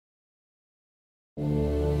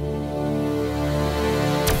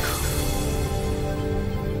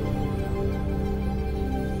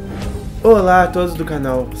Olá a todos do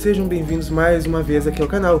canal, sejam bem-vindos mais uma vez aqui ao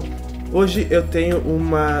canal. Hoje eu tenho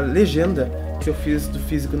uma legenda que eu fiz do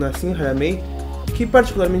físico Nassim Haramein, que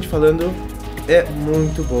particularmente falando é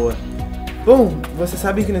muito boa. Bom, vocês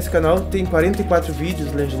sabem que nesse canal tem 44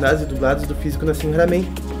 vídeos legendados e dublados do físico Nassim Haramein,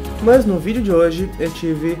 mas no vídeo de hoje eu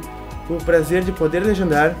tive o prazer de poder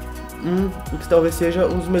legendar o que talvez seja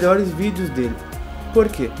um dos melhores vídeos dele. Por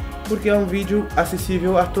quê? Porque é um vídeo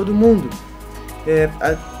acessível a todo mundo.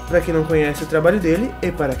 Para quem não conhece o trabalho dele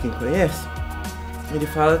e para quem conhece, ele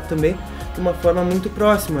fala também de uma forma muito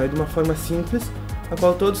próxima e de uma forma simples, a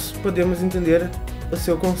qual todos podemos entender o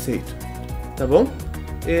seu conceito, tá bom?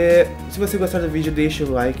 Se você gostar do vídeo, deixe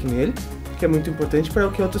o like nele, que é muito importante para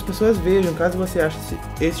que outras pessoas vejam, caso você ache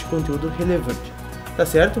este conteúdo relevante, tá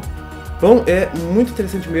certo? Bom, é muito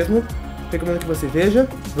interessante mesmo, recomendo que você veja.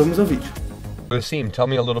 Vamos ao vídeo. Nassim, tell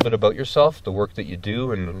me a little bit about yourself, the work that you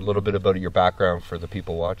do, and a little bit about your background for the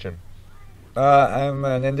people watching. I'm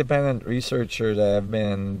an independent researcher that have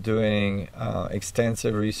been doing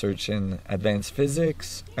extensive research in advanced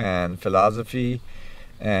physics and philosophy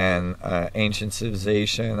and ancient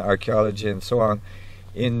civilization, archaeology, and so on,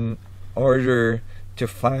 in order to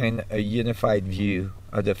find a unified view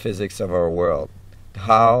of the physics of our world.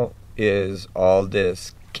 How is all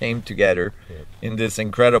this came together in this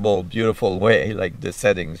incredible, beautiful way, like the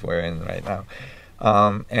settings we're in right now,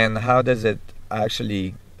 and how does it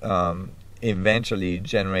actually eventually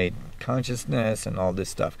generate consciousness and all this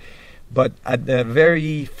stuff. But at the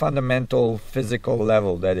very fundamental physical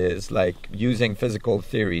level, that is like using physical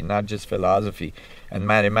theory, not just philosophy and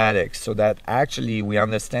mathematics, so that actually we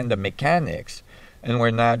understand the mechanics. And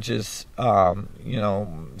we're not just,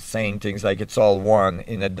 saying things like it's all one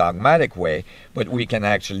in a dogmatic way, but we can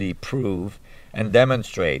actually prove and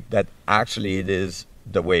demonstrate that actually it is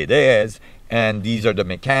the way it is, and these are the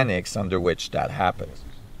mechanics under which that happens.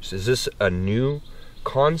 Is this a new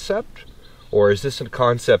concept, or is this a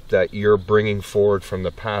concept that you're bringing forward from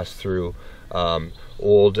the past through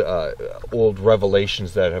old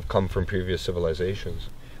revelations that have come from previous civilizations?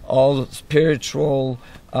 All spiritual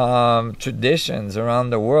traditions around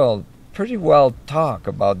the world pretty well talk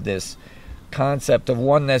about this concept of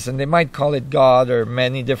oneness, and they might call it God or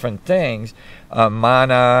many different things,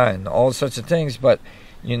 mana and all sorts of things, but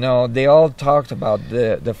they all talked about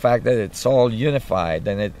the fact that it's all unified,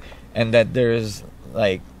 and that there's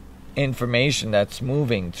like information that's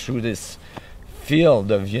moving through this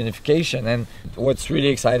field of unification. And what's really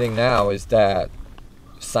exciting now is that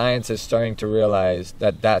science is starting to realize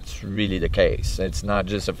that that's really the case. It's not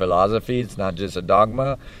just a philosophy, it's not just a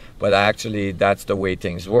dogma, but actually that's the way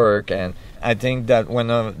things work. And I think that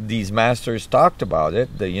when these masters talked about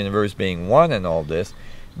it, the universe being one and all this,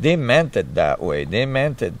 they meant it that way. They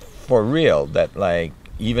meant it for real, that like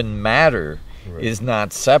even matter is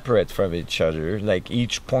not separate from each other. Like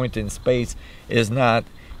each point in space is not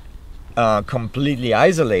completely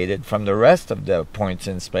isolated from the rest of the points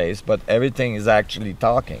in space, but everything is actually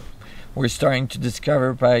talking. We're starting to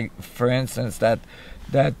discover, for instance, that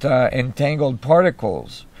entangled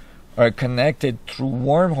particles are connected through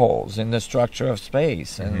wormholes in the structure of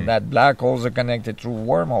space, and that black holes are connected through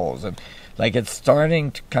wormholes, and like it's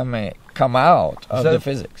starting to come out of the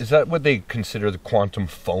physics. Is that what they consider the quantum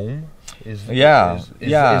foam? Is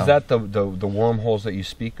that the wormholes that you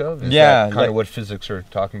speak of? Is that kind of what physics are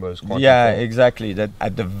talking about, is quantum foam? Exactly. That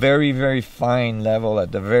at the very, very fine level,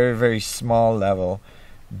 at the very, very small level,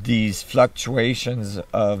 these fluctuations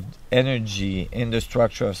of energy in the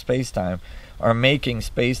structure of space-time are making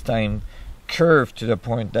space-time curve to the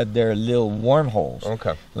point that they're little wormholes.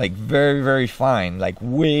 Okay. Like very, very fine, like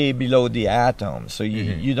way below the atom. So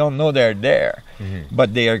you don't know they're there,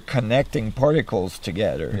 but they are connecting particles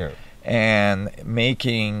together. Yeah. And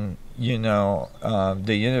making the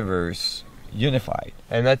universe unified.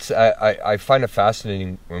 And that's I find it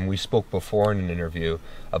fascinating when we spoke before in an interview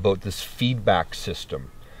about this feedback system.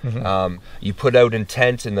 You put out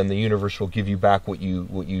intent, and then the universe will give you back what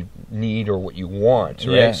you need or what you want,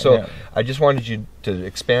 right? I just wanted you to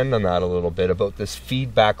expand on that a little bit about this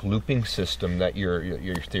feedback looping system that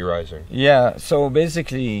you're theorizing. Yeah, so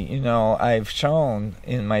basically, I've shown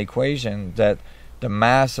in my equation that the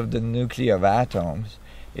mass of the nuclei of atoms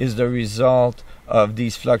is the result of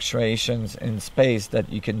these fluctuations in space that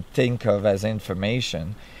you can think of as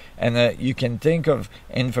information. And you can think of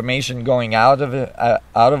information going out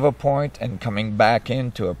of a point and coming back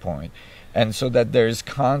into a point. And so that there's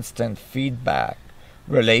constant feedback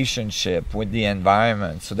relationship with the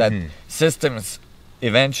environment, so that systems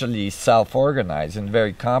eventually self-organize in a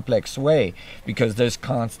very complex way because there's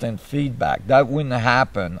constant feedback. That wouldn't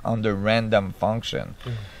happen under random function.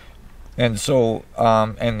 And so,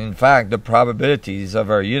 and in fact, the probabilities of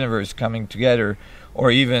our universe coming together,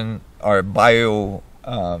 or even our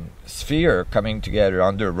sphere coming together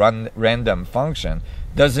under random function,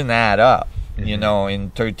 doesn't add up, you know,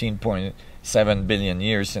 in 13.7 billion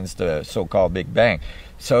years since the so-called Big Bang.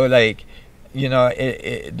 So, like, you know,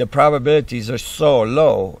 the probabilities are so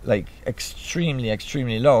low, like extremely,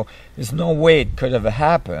 extremely low. There's no way it could have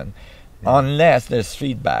happened unless there's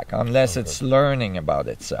feedback, unless it's learning about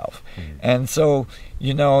itself. And so,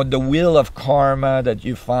 you know, the wheel of karma that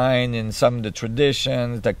you find in some of the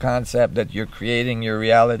traditions, the concept that you're creating your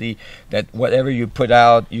reality, that whatever you put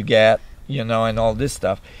out, you get, you know, and all this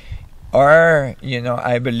stuff, are, you know,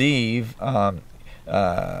 I believe,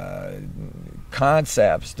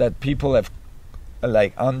 concepts that people have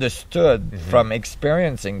like understood from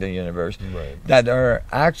experiencing the universe, that are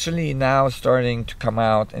actually now starting to come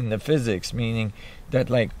out in the physics, meaning that,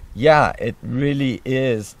 like, yeah, it really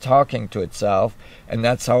is talking to itself, and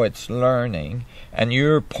that's how it's learning, and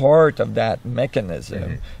you're part of that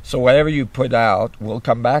mechanism. So whatever you put out will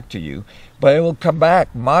come back to you, but it will come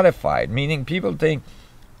back modified, meaning people think,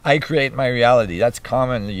 I create my reality. That's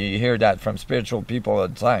common. You hear that from spiritual people all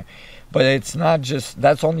the time. But it's not just,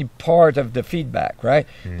 that's only part of the feedback, right?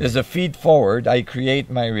 There's a feed forward, I create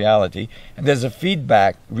my reality, and there's a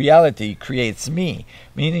feedback, reality creates me.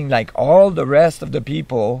 Meaning, like, all the rest of the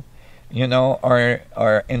people, you know,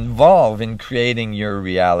 are involved in creating your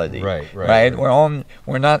reality. Right?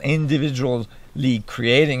 We're not individually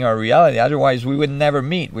creating our reality, otherwise we would never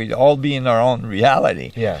meet. We'd all be in our own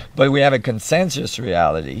reality. But we have a consensus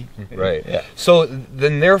reality. So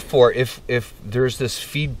then, therefore, if there's this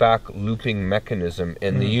feedback looping mechanism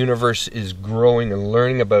and the universe is growing and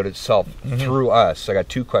learning about itself through us, I got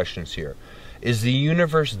two questions here. Is the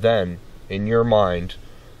universe then, in your mind,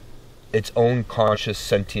 its own conscious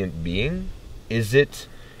sentient being? Is it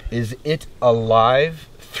alive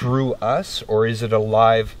through us, or is it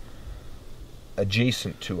alive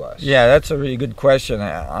adjacent to us? Yeah, that's a really good question,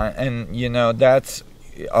 and you know, that's,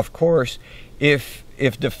 of course, if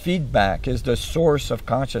the feedback is the source of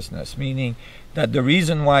consciousness, meaning that the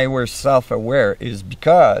reason why we're self-aware is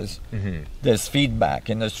because there's feedback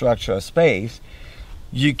in the structure of space,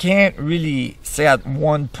 you can't really say at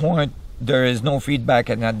one point there is no feedback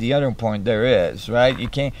and at the other point there is, right? You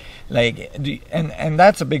can't, like, and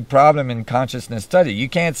that's a big problem in consciousness study. You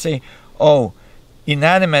can't say, oh,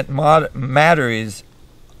 inanimate matter is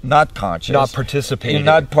not conscious, not participating, you're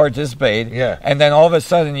not participating, and then all of a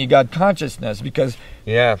sudden you got consciousness, because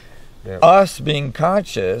us being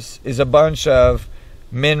conscious is a bunch of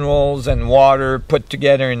minerals and water put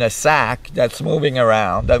together in a sack that's moving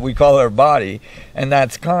around that we call our body, and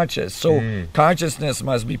that's conscious. So consciousness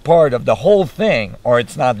must be part of the whole thing, or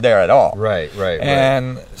it's not there at all.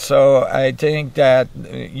 And so I think that,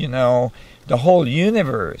 you know, the whole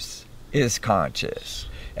universe is conscious,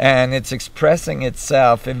 and it's expressing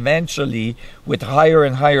itself eventually with higher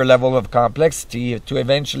and higher level of complexity to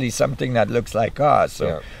eventually something that looks like us,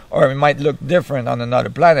 or it might look different on another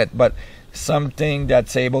planet, but something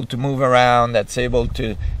that's able to move around, that's able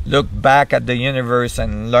to look back at the universe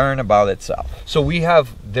and learn about itself. So we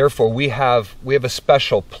have a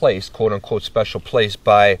special place, quote unquote special place,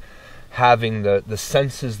 by having the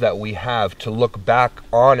senses that we have to look back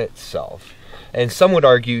on itself. And some would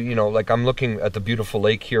argue, you know, like, I'm looking at the beautiful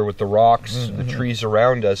lake here with the rocks, the trees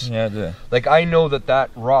around us. Like, I know that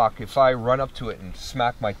rock, if I run up to it and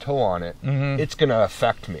smack my toe on it, it's going to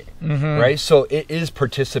affect me, right? So it is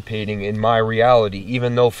participating in my reality,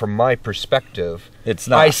 even though from my perspective, it's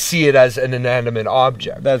not. I see it as an inanimate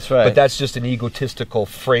object. That's right. But that's just an egotistical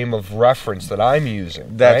frame of reference that I'm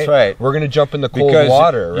using. That's right. We're going to jump in the cold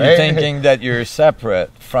water, right? You're thinking that you're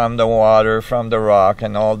separate from the water, from the rock,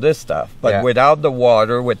 and all this stuff. But without the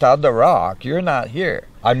water, without the rock, you're not here.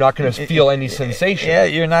 I'm not going to feel any sensation. Yeah,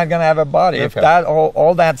 you're not going to have a body. If that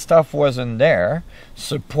all that stuff wasn't there,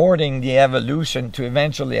 supporting the evolution to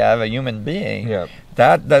eventually have a human being,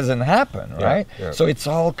 that doesn't happen, right? So it's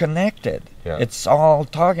all connected. It's all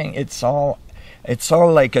talking. It's all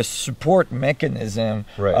like a support mechanism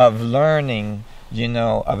of learning, you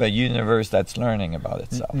know, of a universe that's learning about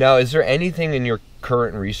itself. Now, is there anything in your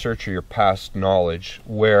current research or your past knowledge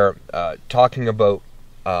where talking about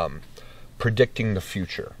predicting the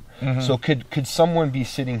future? So could someone be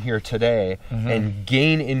sitting here today and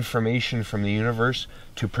gain information from the universe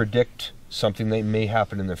to predict something that may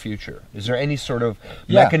happen in the future? Is there any sort of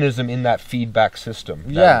mechanism in that feedback system?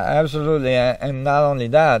 Yeah, absolutely. And not only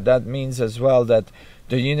that, that means as well that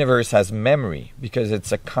the universe has memory, because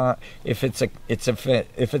it's if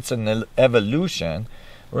it's an evolution,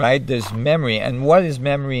 right? There's memory. And what is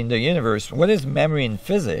memory in the universe? What is memory in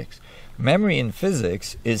physics? Memory in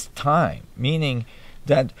physics is time, meaning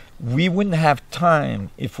that we wouldn't have time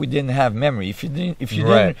if we didn't have memory. If you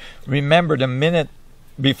didn't remember the minute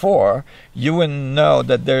before, you wouldn't know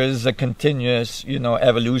that there is a continuous,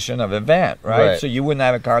 evolution of event, right? So you wouldn't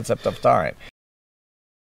have a concept of time.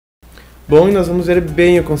 Bom, e nós vamos ver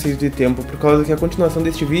bem o conceito de tempo, por causa que a continuação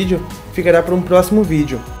deste vídeo ficará para um próximo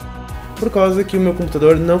vídeo. Por causa que o meu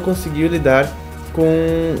computador não conseguiu lidar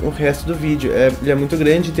com o resto do vídeo. Ele é muito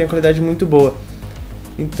grande e tem a qualidade muito boa.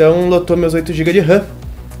 Então lotou meus 8 GB de RAM.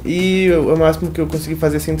 E o máximo que eu consegui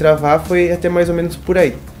fazer sem travar foi até mais ou menos por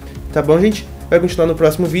aí. Tá bom, gente? Vai continuar no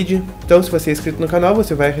próximo vídeo. Então, se você é inscrito no canal,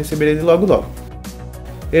 você vai receber ele logo logo.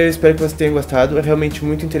 Eu espero que você tenha gostado. É realmente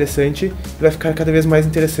muito interessante e vai ficar cada vez mais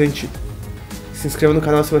interessante. Se inscreva no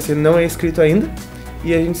canal se você não é inscrito ainda.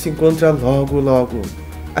 E a gente se encontra logo logo.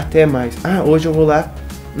 Até mais. Hoje eu vou lá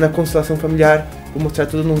na constelação familiar. Vou mostrar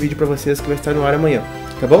tudo num vídeo pra vocês que vai estar no ar amanhã.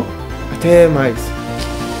 Tá bom? Até mais.